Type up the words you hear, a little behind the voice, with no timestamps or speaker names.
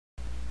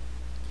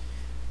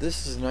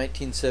This is a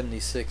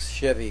 1976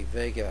 Chevy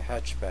Vega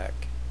Hatchback,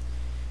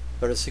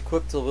 but it's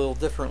equipped a little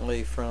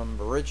differently from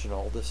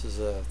original. This is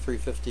a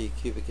 350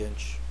 cubic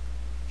inch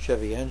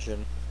Chevy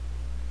engine.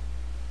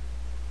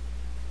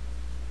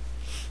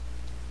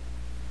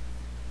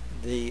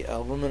 The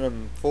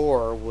aluminum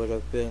 4 would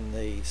have been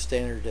the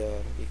standard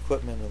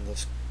equipment in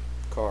this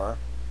car.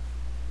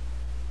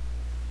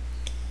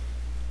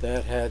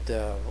 That had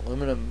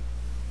aluminum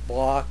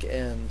block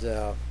and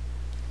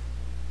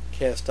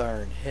cast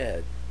iron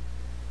head,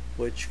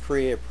 which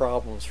created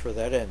problems for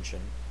that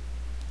engine.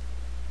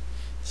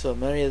 So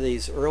many of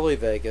these early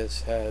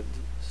Vegas had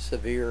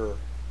severe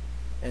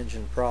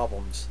engine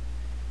problems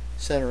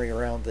centering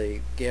around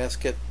the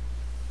gasket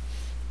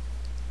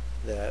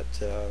that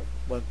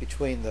went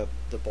between the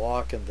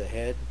block and the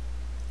head.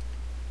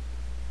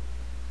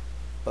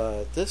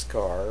 But this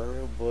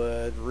car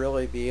would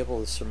really be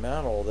able to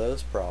surmount all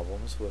those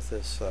problems with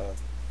this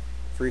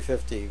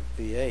 350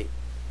 V8.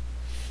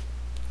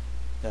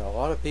 Now, a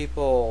lot of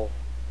people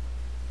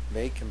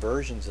made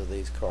conversions of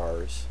these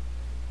cars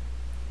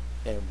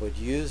and would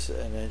use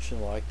an engine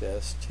like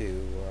this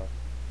to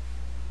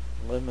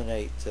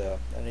eliminate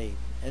any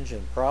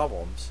engine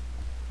problems.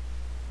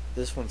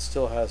 This one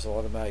still has an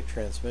automatic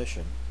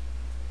transmission.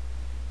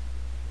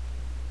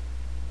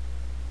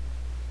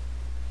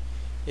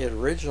 It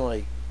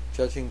originally,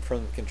 judging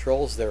from the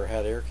controls there,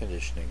 had air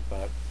conditioning,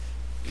 but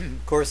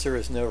of course there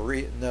is no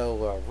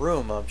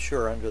room, I'm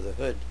sure, under the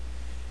hood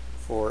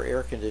for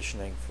air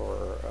conditioning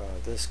for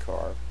this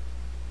car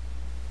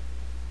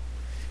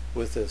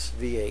with this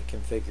V8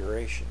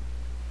 configuration.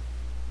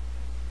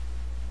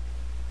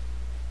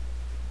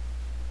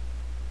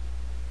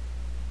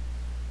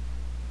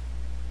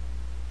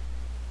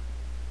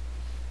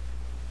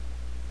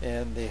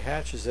 And the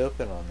hatch is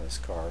open on this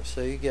car, so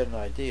you get an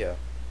idea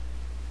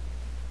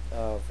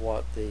of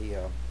what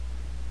it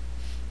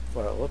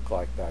looked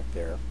like back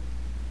there.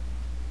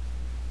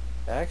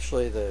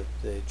 Actually, the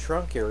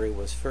trunk area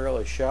was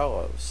fairly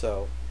shallow,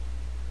 so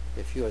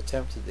if you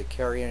attempted to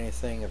carry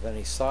anything of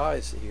any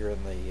size here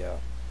in the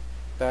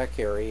back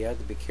area, you had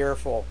to be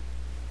careful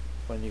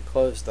when you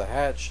closed the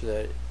hatch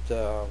that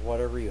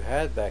whatever you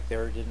had back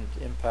there didn't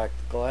impact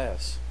the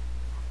glass.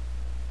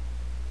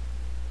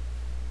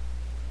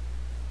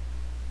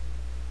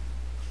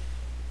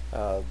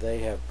 They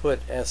have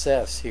put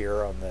SS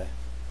here on the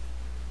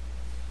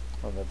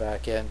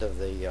back end of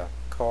the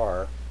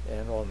car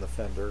and on the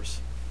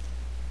fenders,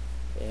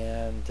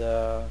 and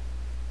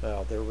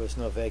well, there was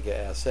no Vega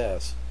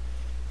SS,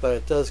 but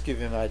it does give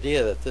you an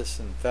idea that this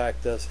in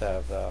fact does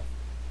have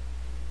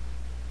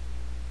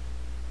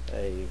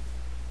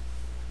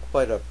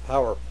quite a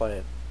power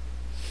plant.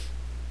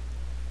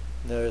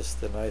 Notice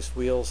the nice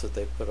wheels that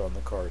they put on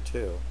the car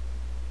too.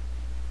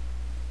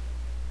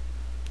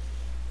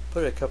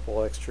 Put a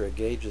couple extra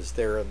gauges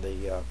there in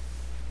the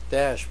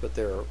dash, but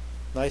they're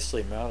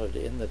nicely mounted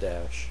in the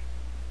dash.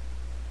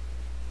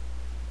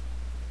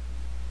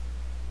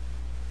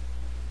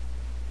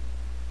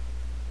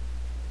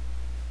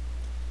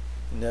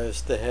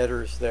 Notice the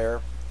headers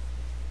there.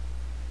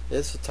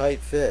 It's a tight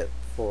fit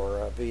for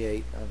a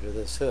V8 under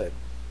this hood.